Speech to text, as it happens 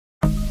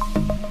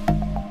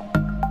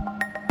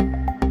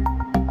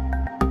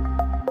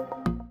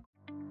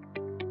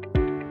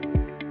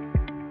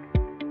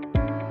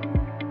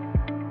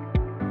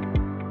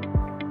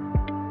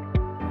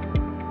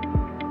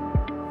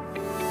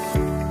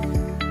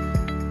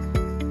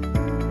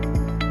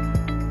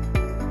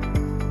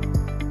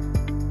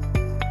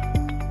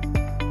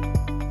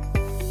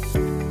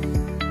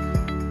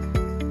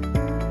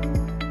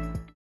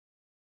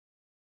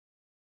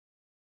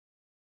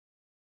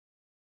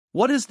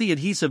What is the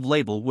adhesive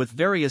label with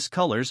various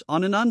colors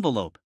on an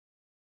envelope?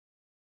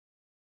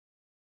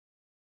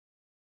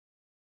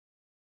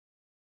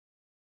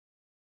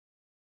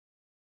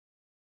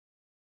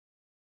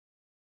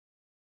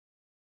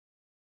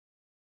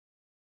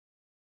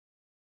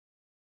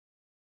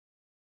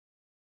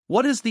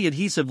 What is the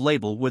adhesive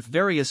label with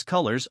various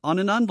colors on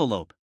an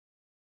envelope?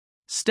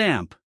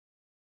 Stamp.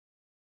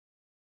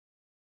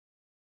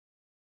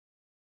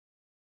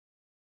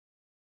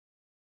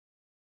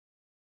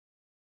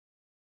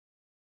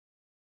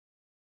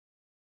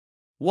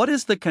 What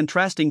is the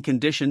contrasting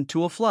condition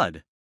to a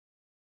flood?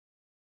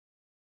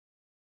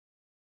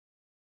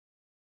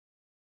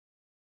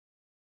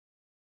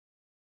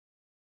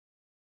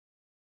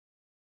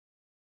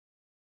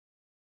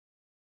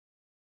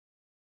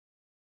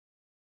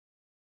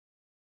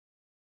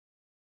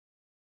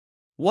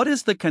 What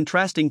is the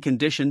contrasting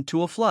condition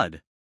to a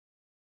flood?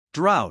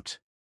 Drought.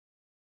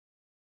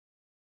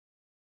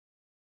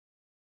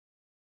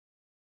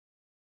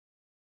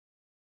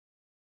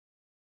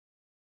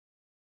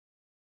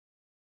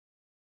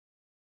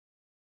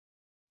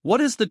 What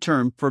is the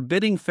term for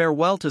bidding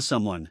farewell to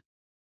someone?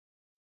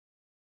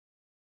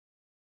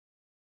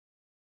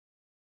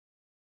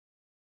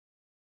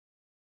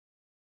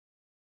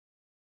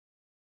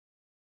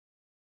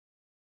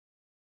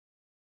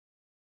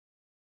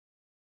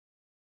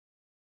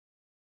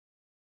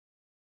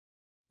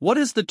 What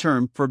is the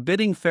term for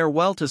bidding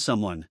farewell to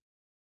someone?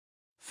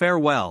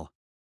 Farewell.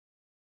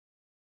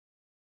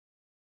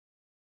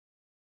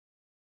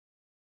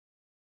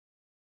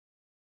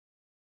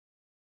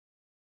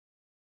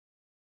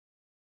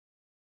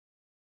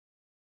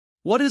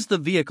 What is the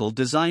vehicle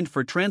designed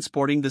for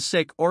transporting the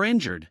sick or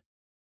injured?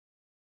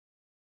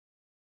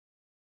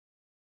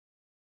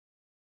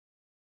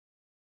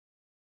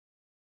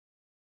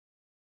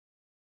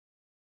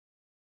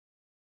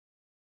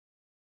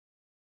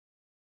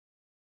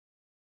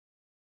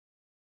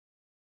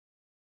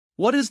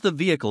 What is the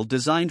vehicle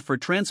designed for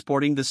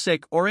transporting the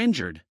sick or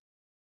injured?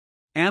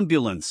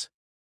 Ambulance.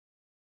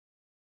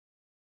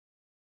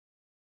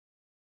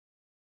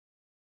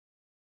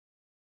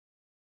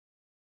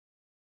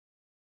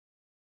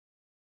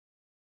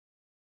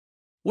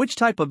 Which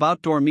type of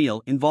outdoor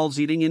meal involves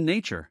eating in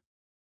nature?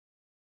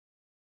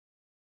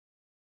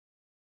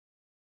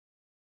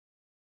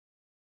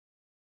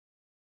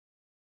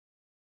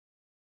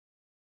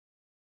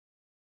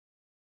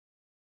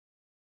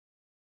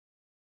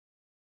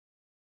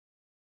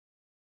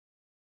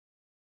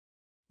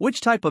 Which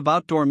type of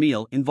outdoor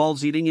meal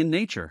involves eating in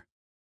nature?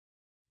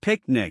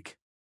 Picnic.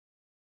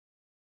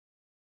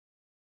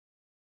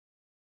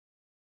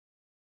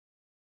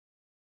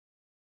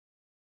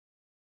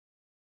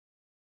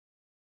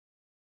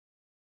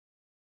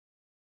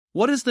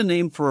 What is the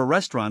name for a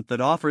restaurant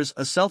that offers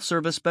a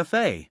self-service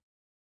buffet?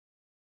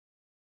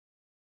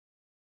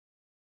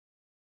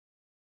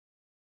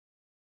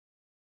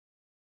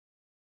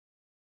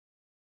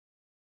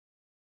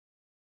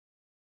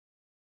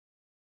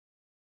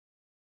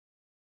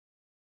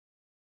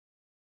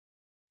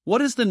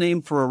 What is the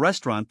name for a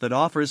restaurant that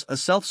offers a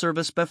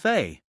self-service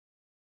buffet?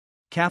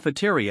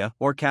 Cafeteria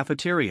or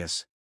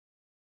cafeterias.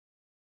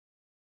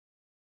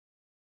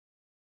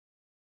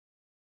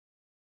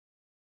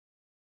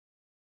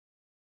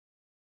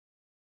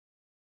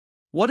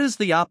 What is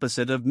the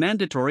opposite of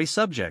mandatory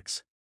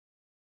subjects?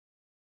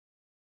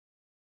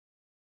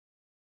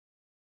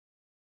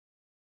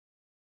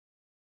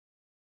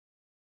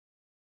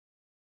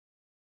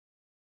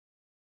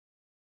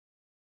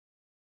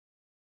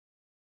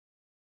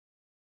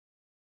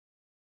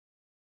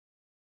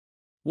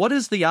 What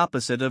is the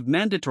opposite of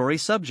mandatory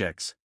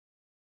subjects?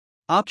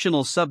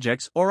 Optional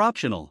subjects or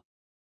optional.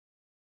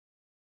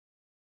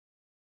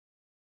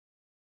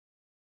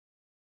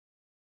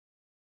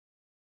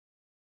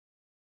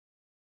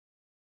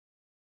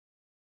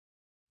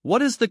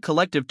 What is the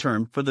collective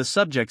term for the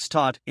subjects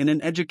taught in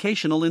an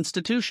educational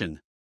institution?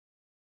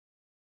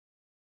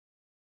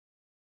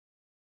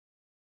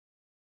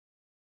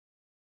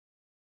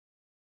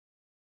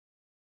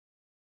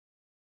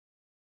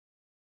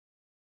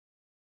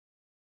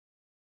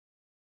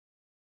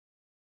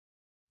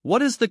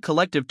 What is the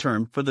collective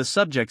term for the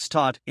subjects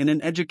taught in an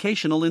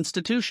educational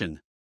institution?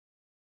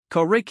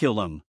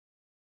 Curriculum.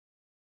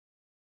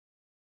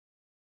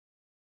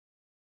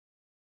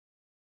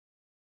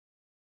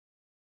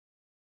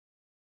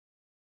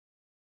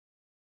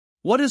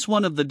 What is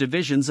one of the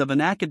divisions of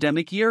an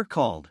academic year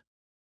called?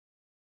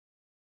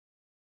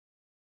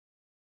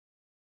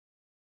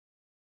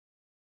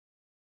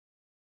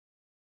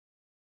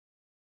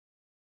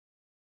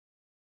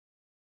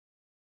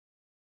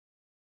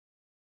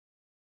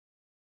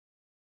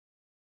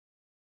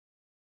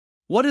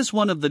 What is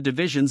one of the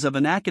divisions of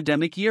an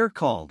academic year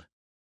called?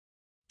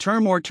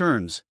 Term or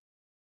terms.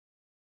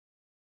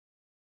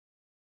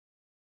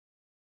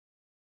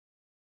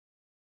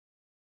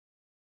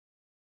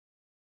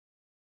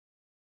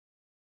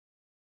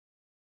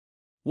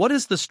 What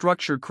is the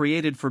structure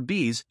created for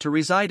bees to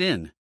reside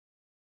in?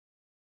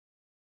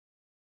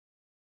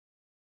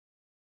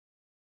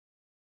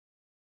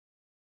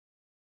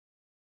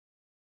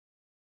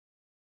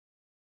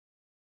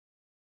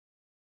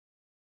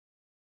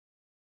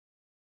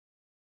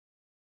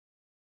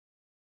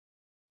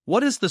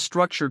 What is the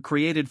structure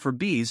created for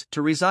bees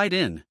to reside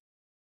in?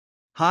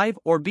 Hive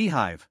or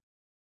beehive?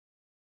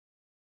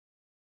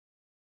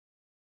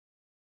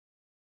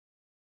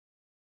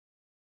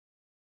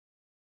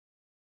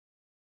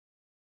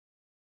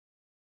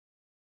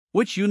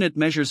 Which unit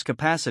measures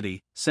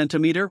capacity,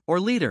 centimeter or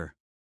liter?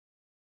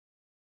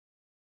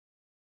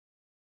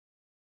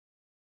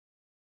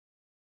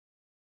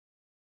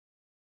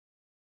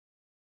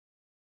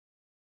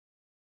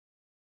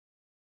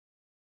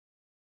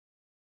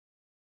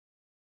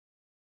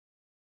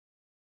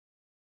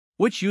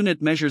 Which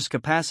unit measures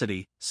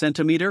capacity,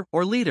 centimeter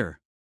or liter?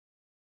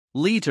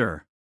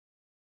 Liter.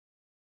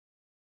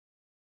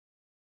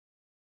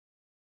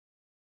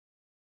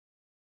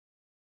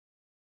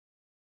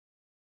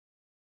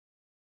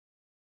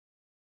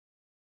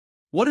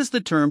 What is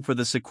the term for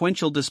the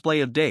sequential display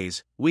of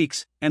days,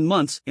 weeks, and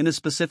months in a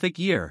specific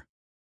year?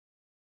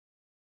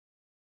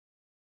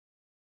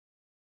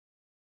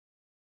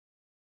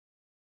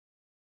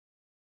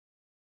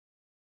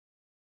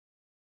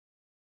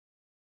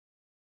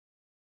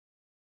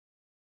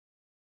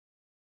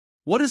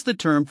 What is the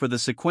term for the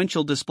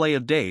sequential display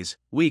of days,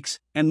 weeks,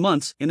 and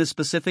months in a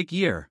specific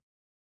year?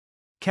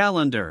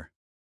 Calendar.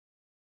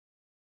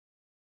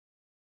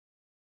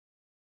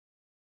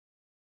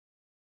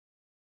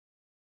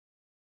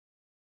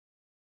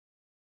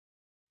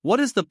 What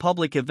is the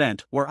public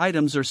event where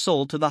items are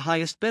sold to the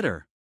highest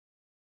bidder?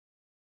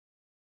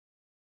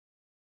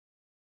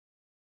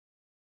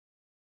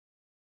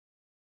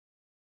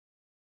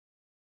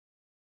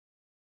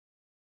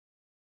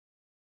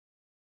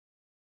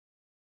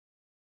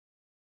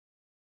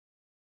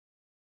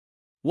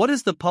 What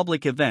is the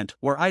public event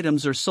where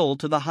items are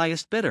sold to the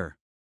highest bidder?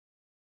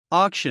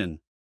 Auction.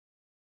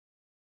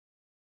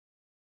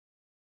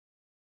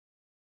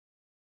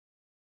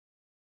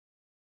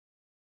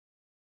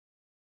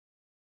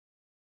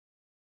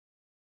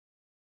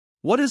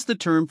 What is the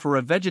term for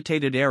a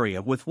vegetated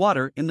area with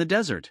water in the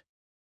desert?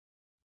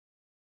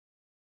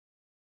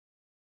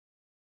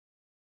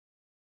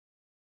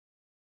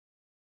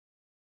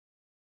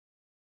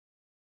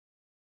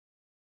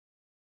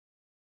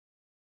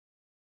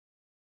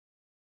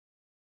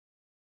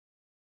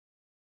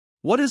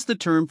 What is the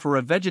term for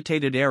a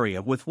vegetated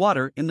area with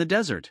water in the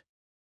desert?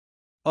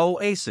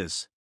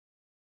 Oasis.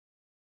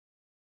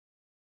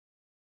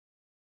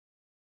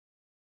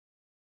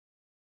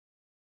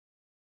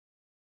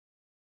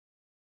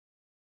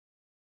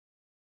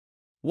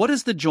 What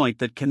is the joint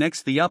that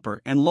connects the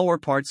upper and lower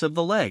parts of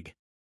the leg?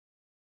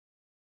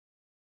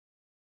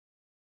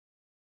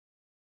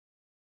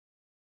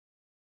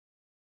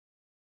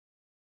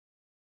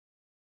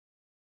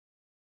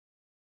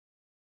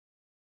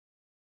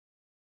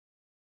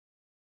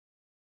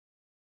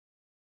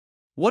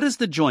 What is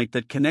the joint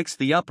that connects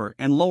the upper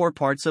and lower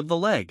parts of the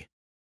leg?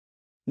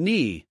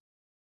 Knee.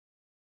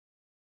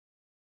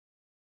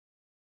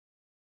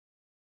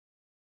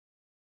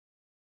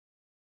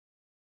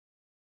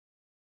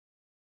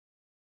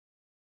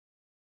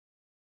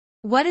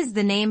 What is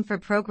the name for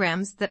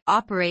programs that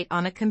operate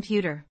on a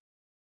computer?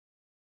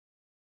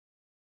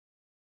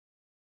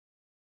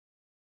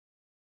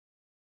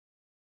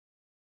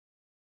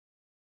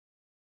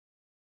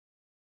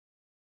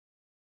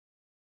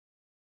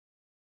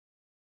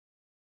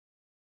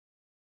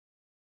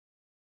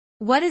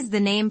 What is the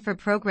name for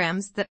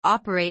programs that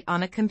operate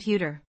on a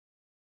computer?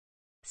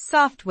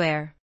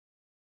 Software.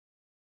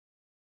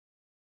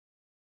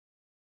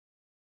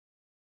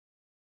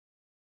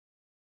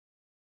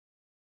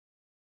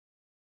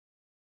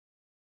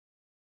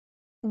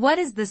 What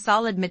is the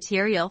solid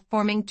material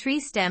forming tree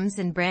stems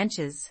and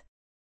branches?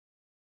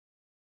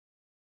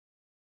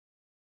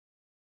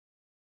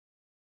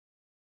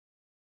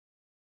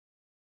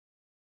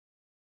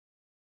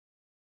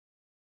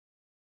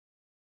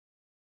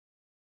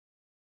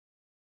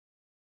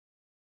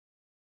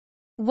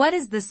 What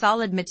is the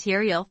solid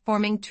material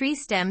forming tree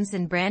stems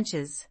and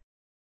branches?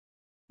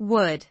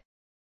 Wood.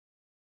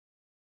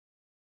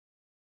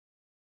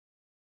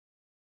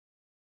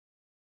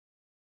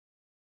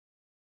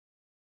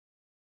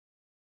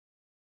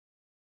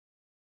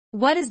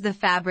 What is the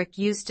fabric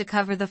used to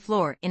cover the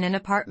floor in an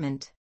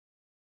apartment?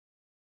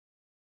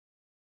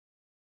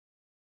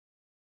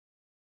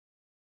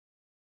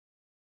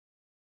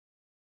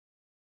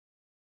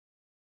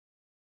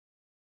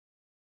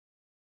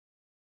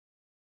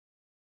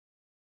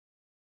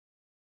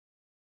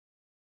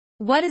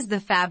 What is the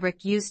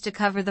fabric used to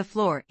cover the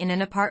floor in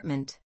an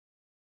apartment?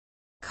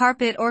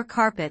 Carpet or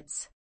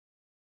carpets.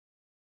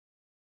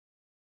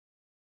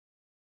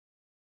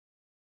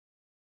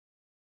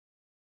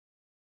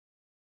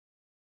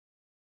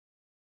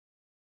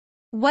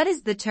 What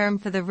is the term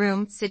for the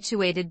room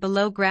situated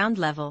below ground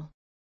level?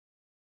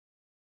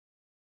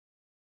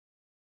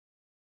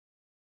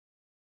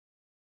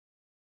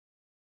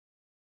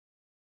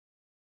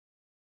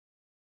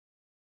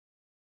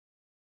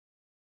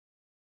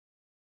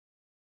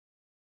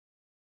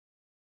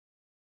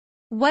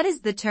 What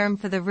is the term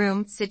for the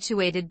room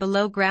situated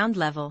below ground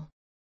level?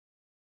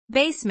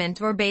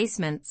 Basement or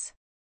basements.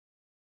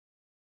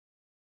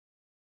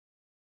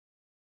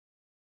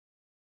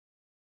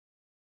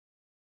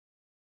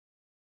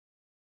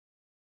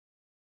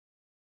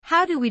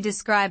 How do we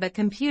describe a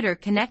computer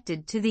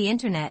connected to the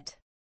Internet?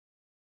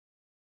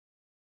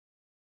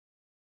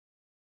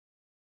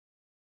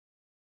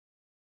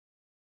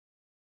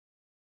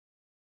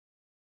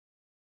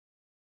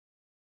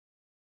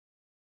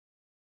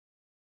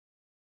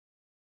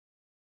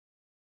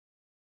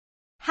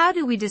 How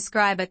do we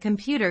describe a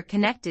computer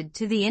connected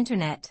to the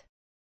Internet?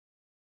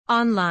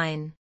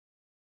 Online.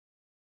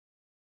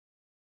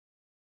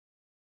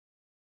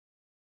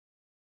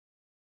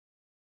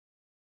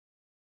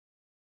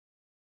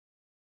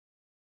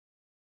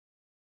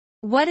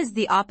 What is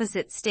the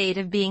opposite state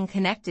of being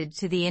connected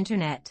to the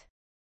Internet?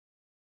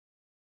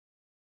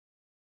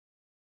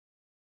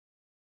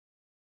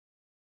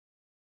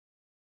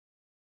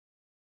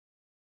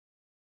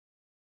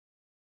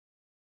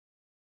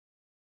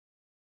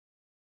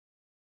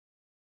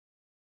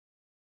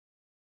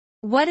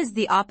 What is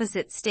the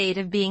opposite state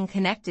of being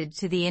connected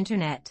to the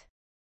Internet?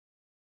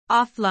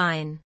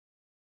 Offline.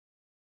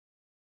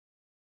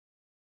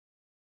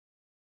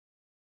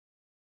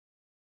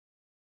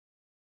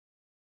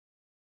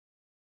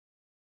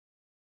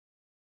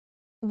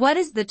 What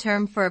is the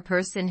term for a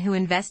person who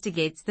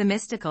investigates the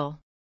mystical?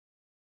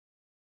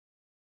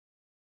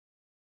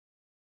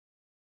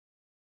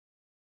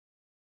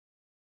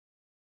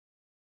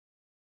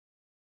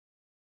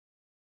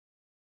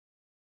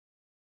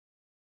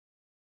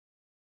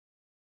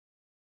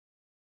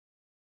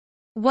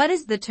 What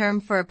is the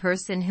term for a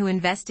person who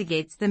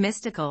investigates the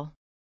mystical?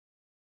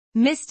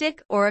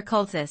 Mystic or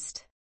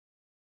occultist.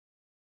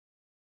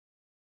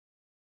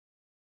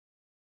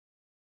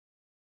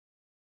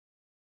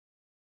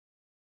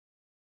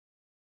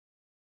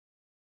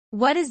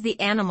 What is the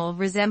animal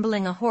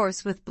resembling a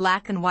horse with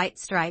black and white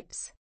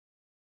stripes?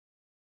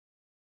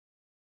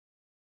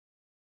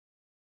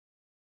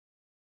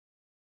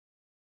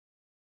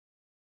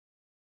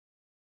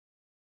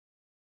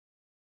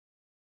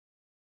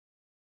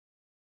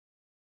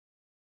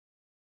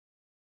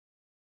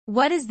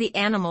 What is the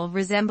animal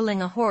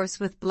resembling a horse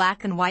with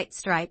black and white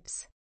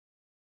stripes?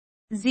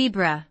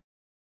 Zebra.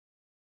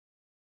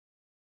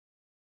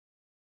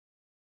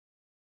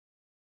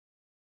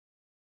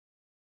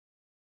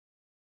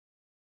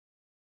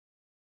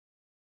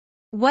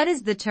 What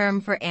is the term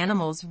for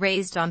animals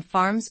raised on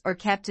farms or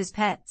kept as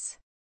pets?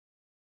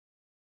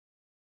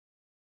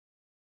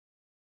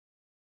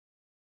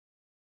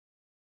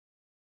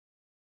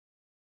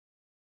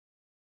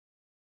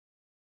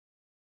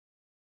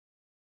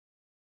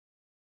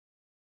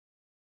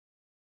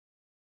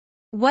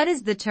 What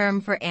is the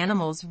term for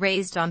animals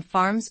raised on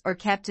farms or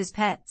kept as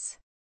pets?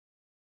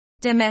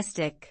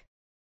 Domestic.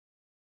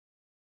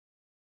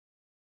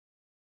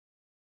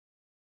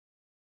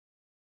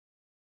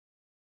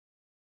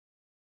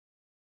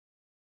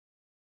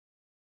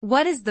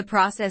 What is the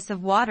process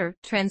of water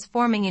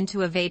transforming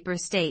into a vapor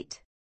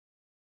state?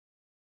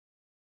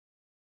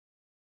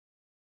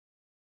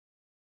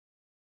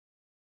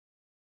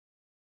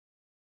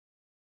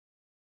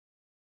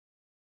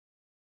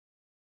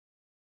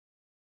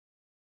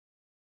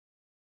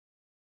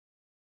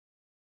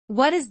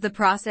 What is the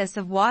process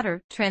of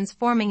water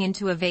transforming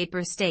into a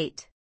vapor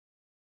state?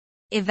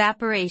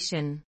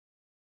 Evaporation.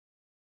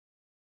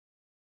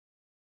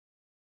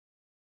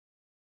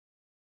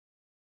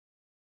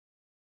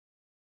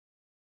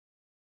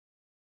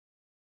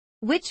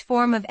 Which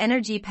form of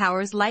energy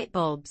powers light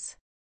bulbs?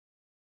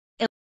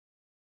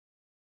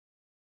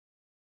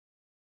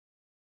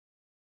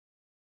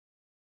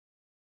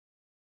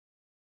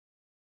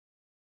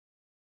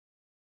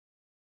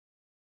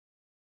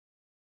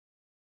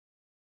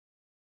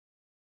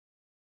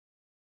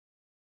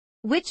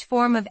 Which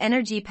form of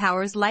energy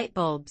powers light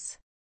bulbs?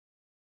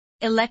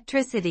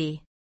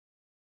 Electricity.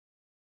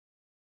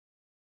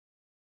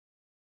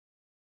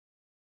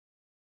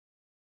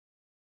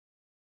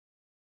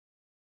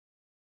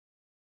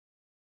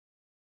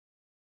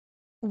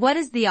 What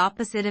is the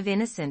opposite of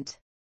innocent?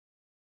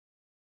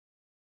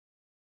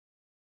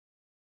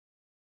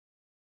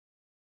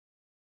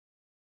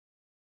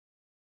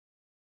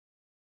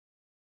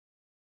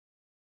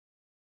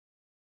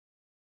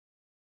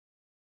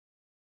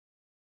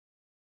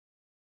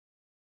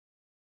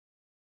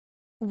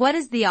 What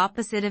is the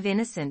opposite of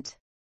innocent?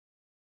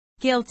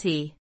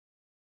 Guilty.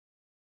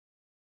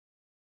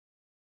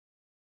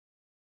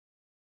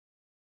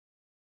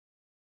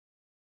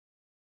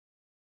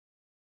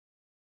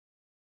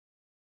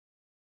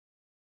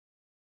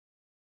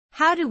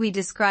 How do we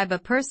describe a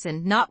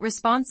person not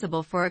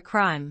responsible for a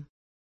crime?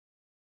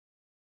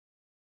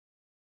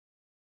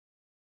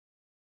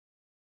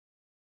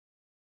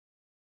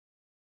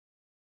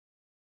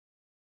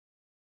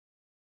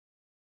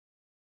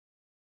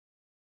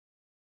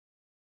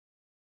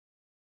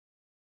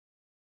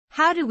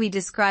 How do we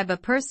describe a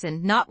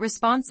person not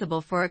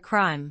responsible for a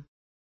crime?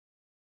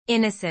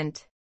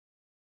 Innocent.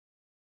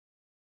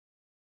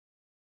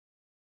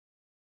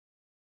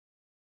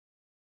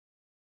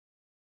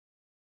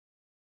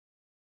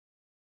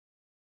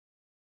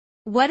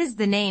 What is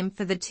the name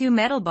for the two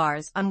metal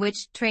bars on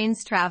which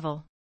trains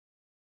travel?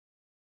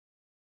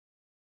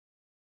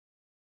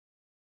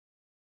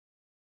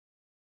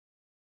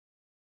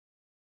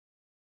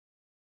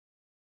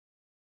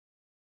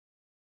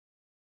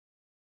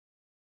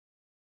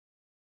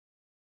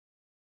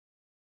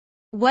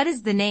 What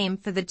is the name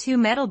for the two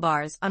metal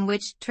bars on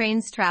which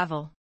trains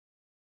travel?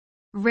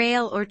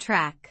 Rail or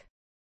track?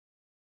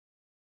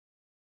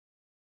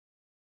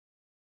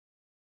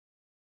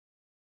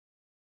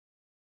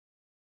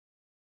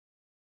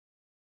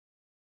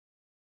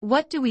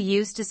 What do we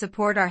use to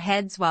support our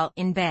heads while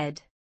in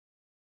bed?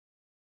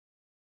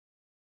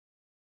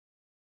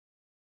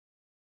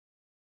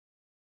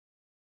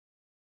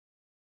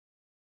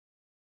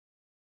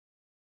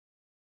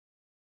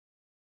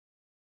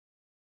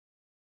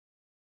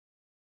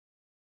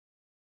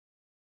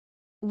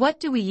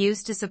 What do we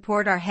use to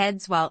support our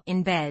heads while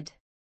in bed?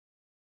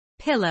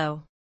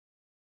 Pillow.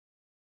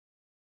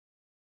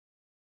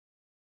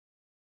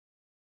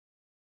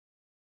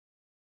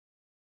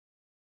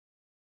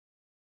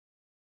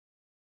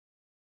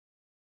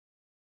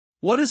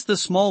 What is the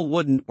small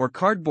wooden or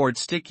cardboard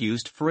stick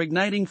used for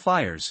igniting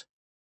fires?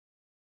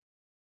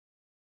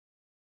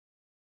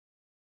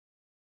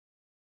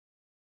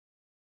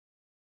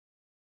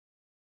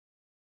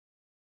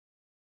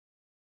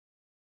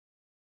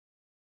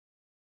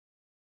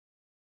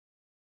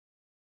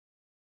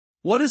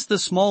 What is the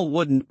small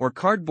wooden or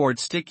cardboard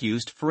stick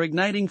used for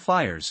igniting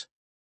fires?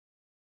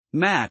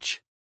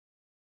 Match.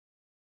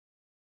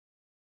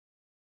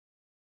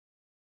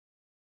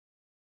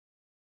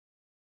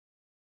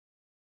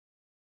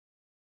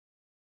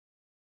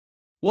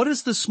 What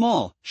is the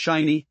small,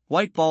 shiny,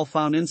 white ball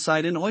found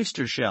inside an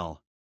oyster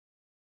shell?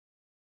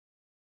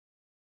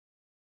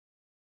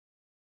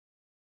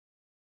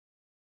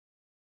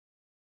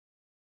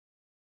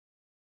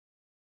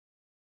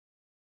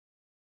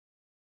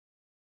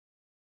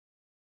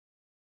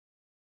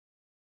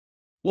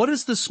 What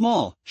is the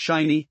small,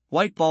 shiny,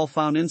 white ball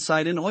found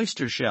inside an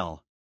oyster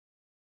shell?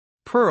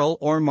 Pearl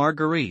or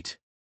marguerite?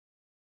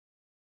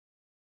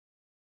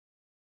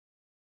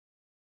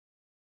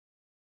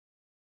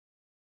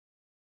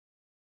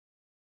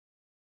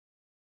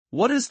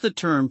 What is the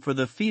term for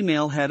the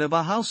female head of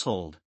a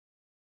household?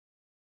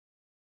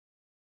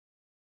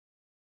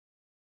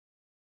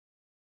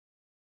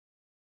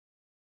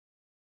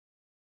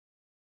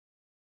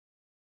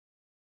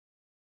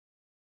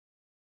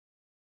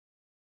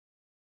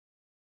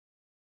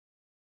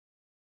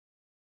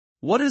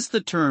 What is the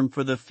term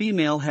for the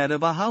female head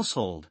of a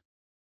household?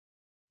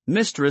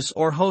 Mistress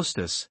or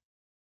hostess?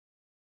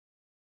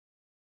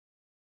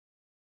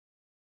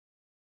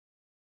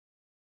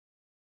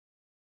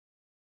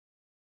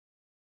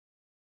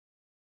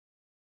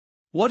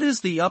 What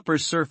is the upper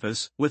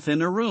surface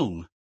within a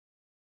room?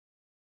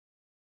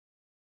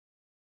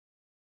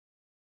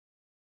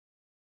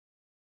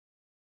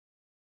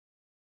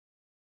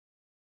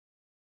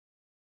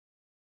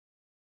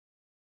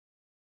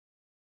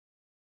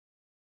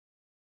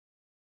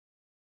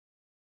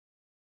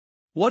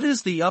 What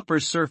is the upper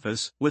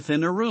surface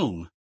within a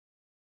room?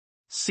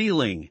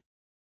 Ceiling.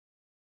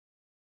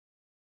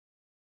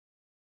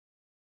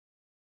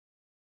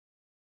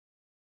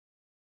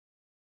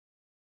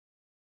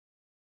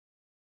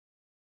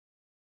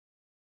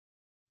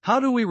 How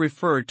do we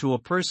refer to a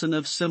person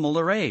of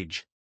similar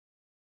age?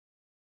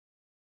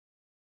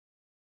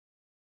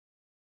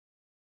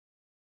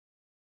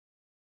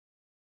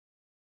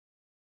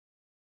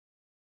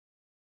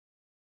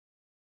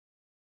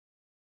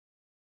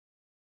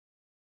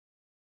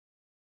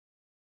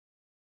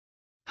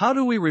 How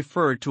do we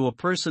refer to a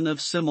person of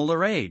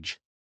similar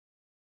age?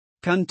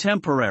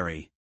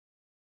 Contemporary.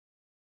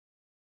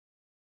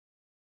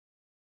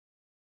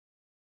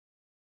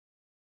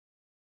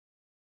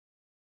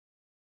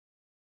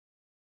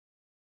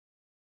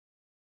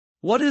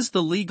 What is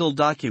the legal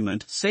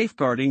document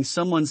safeguarding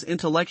someone's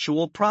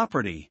intellectual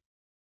property?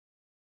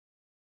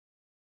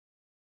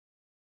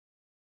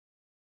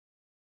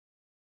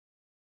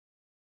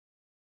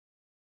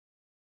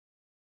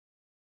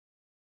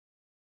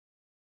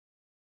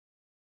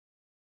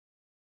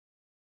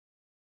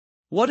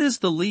 What is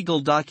the legal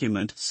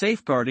document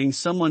safeguarding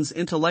someone's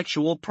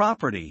intellectual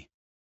property?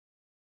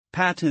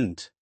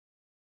 Patent.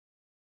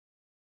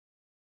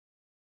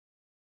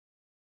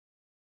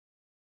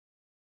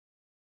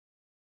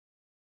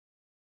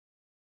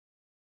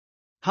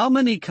 How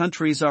many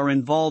countries are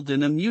involved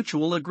in a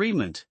mutual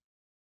agreement?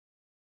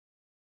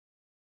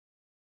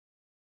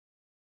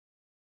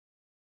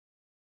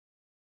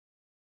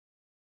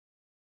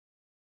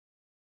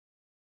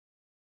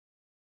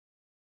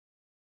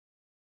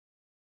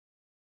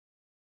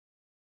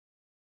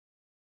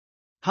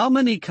 How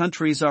many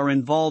countries are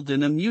involved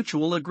in a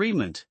mutual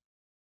agreement?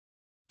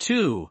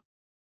 2.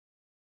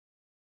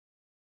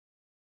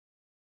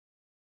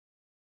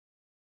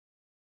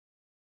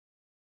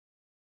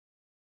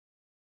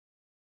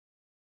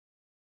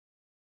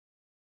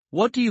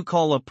 What do you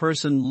call a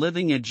person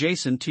living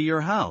adjacent to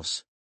your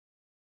house?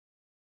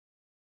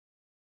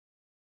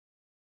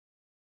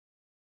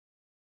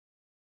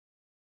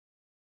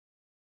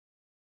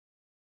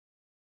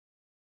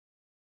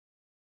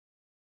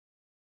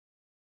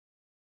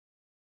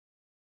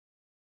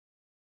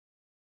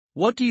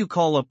 What do you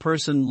call a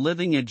person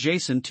living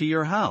adjacent to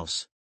your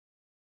house?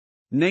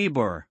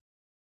 Neighbor.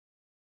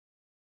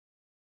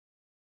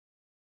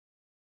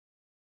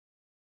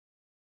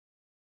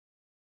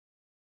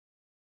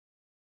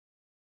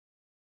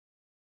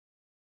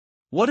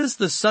 What is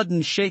the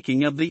sudden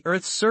shaking of the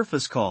Earth's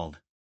surface called?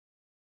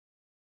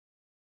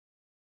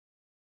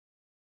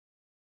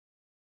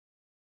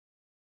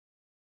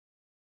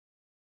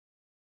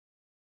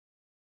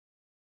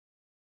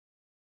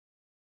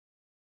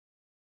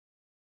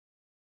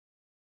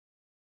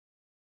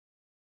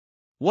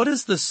 What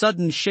is the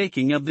sudden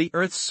shaking of the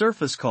Earth's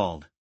surface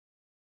called?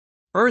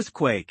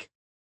 Earthquake.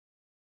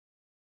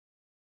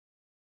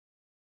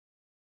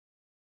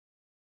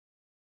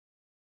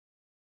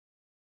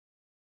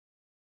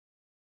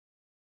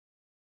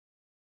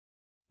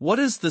 What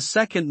is the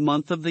second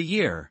month of the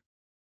year?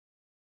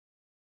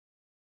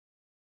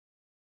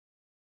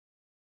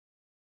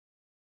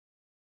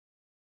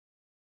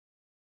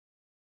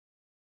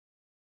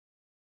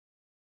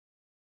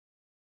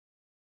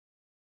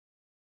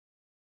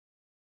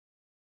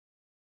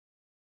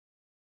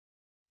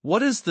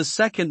 What is the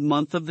second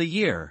month of the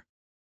year?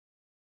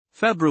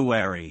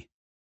 February.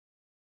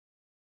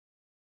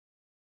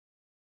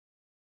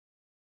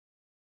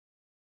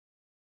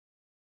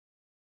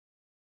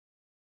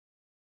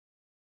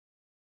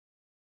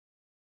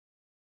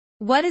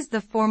 What is the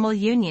formal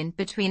union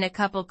between a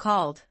couple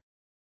called?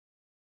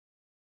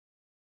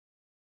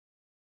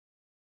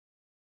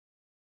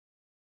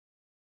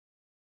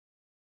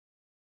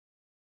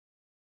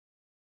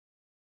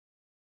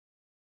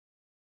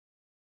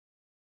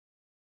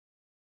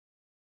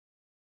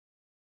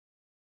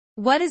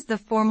 What is the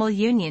formal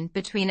union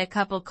between a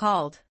couple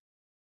called?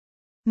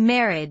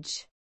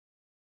 Marriage.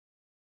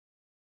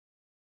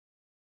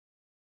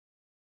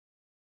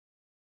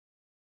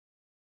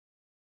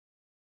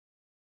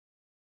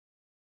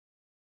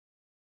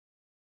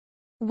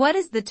 What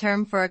is the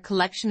term for a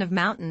collection of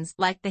mountains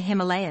like the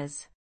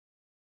Himalayas?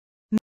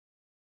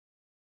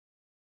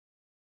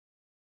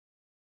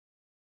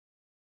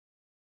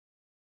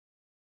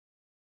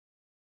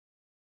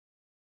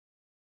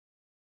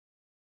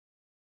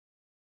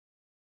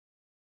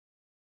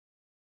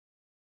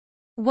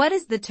 What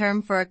is the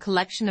term for a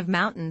collection of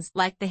mountains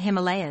like the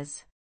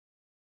Himalayas?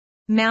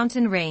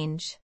 Mountain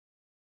range.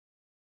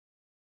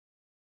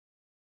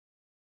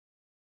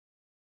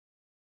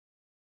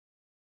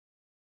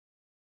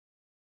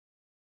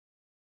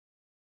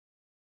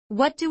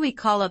 What do we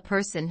call a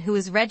person who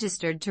is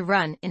registered to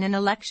run in an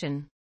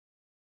election?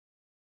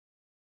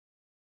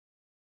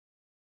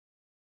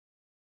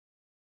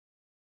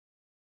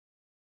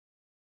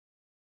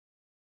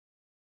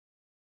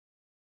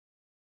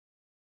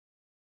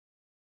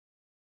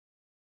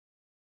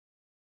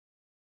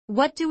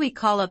 What do we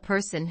call a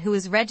person who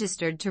is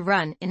registered to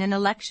run in an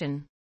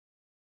election?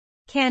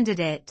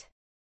 Candidate.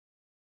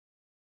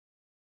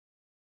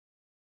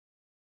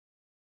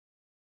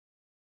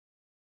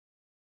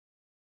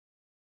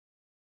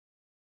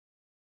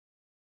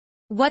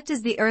 What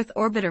does the Earth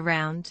orbit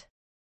around?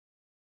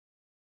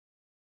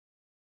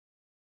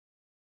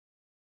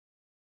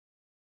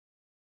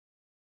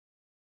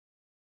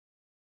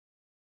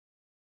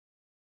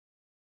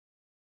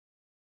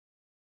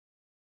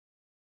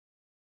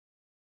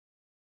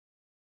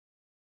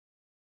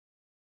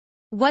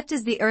 What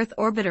does the Earth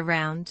orbit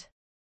around?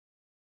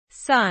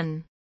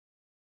 Sun.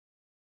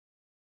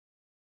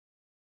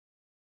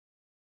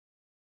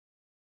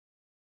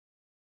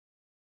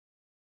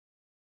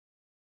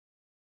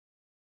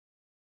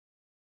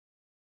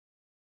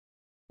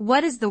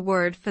 What is the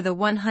word for the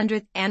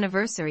 100th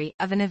anniversary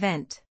of an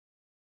event?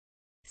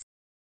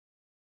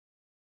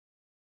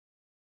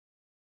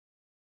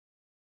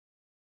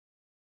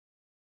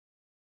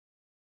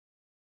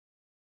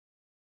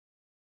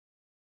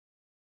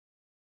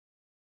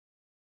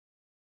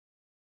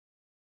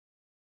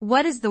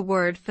 What is the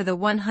word for the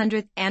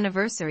 100th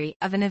anniversary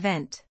of an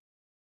event?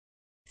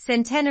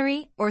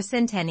 Centenary or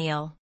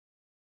centennial?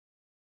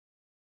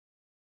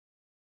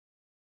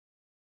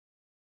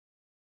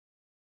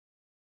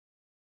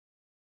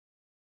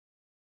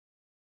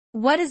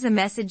 What is a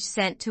message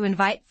sent to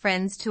invite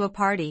friends to a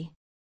party?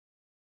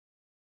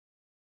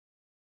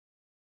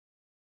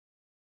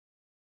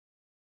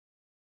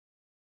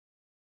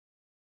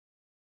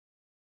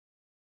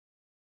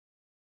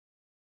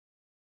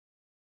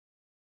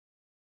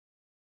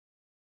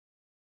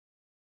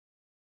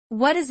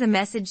 What is a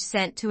message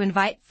sent to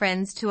invite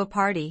friends to a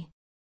party?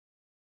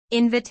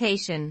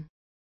 Invitation.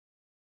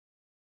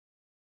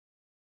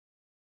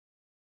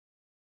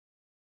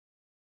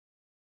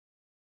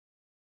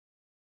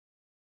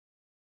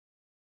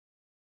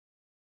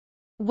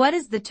 What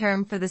is the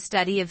term for the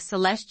study of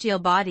celestial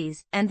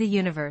bodies and the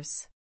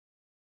universe?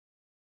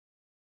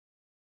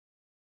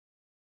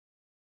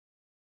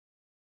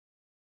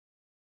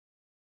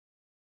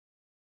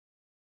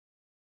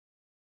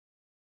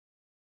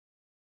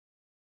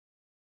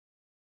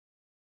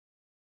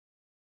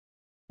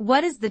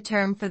 What is the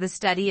term for the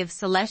study of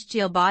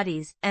celestial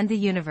bodies and the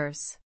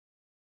universe?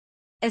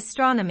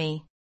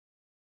 Astronomy.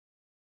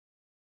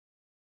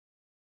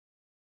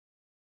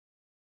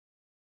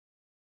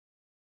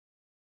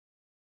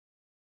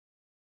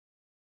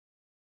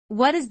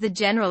 What is the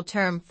general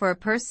term for a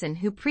person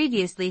who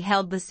previously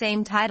held the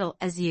same title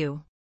as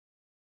you?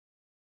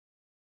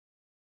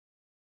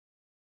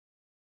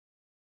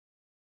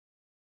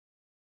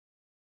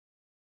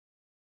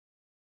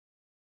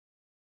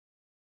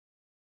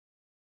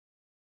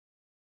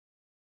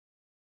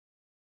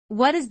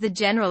 What is the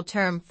general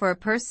term for a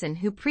person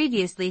who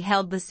previously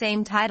held the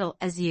same title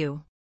as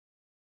you?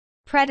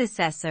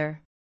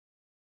 Predecessor.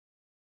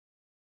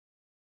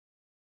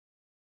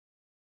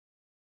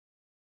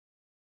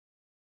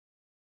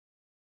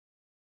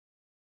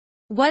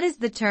 What is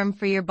the term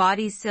for your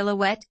body's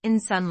silhouette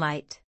in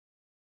sunlight?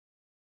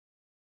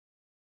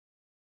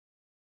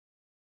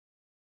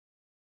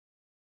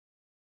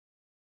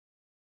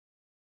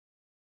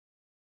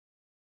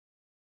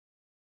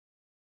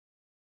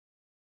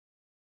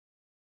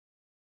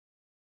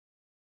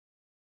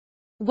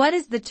 What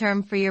is the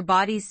term for your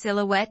body's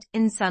silhouette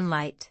in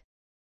sunlight?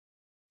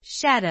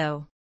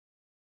 Shadow.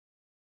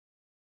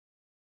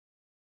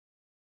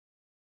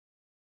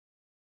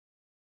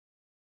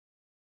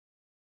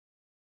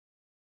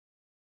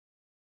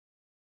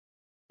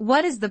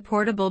 What is the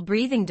portable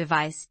breathing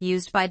device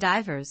used by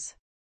divers?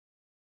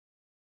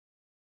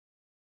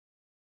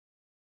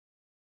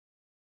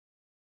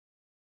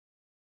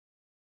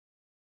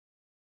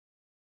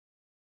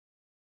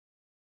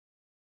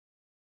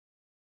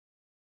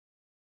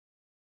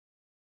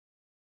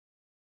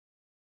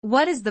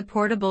 What is the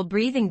portable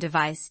breathing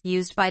device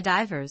used by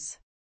divers?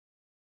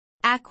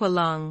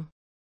 Aqualung.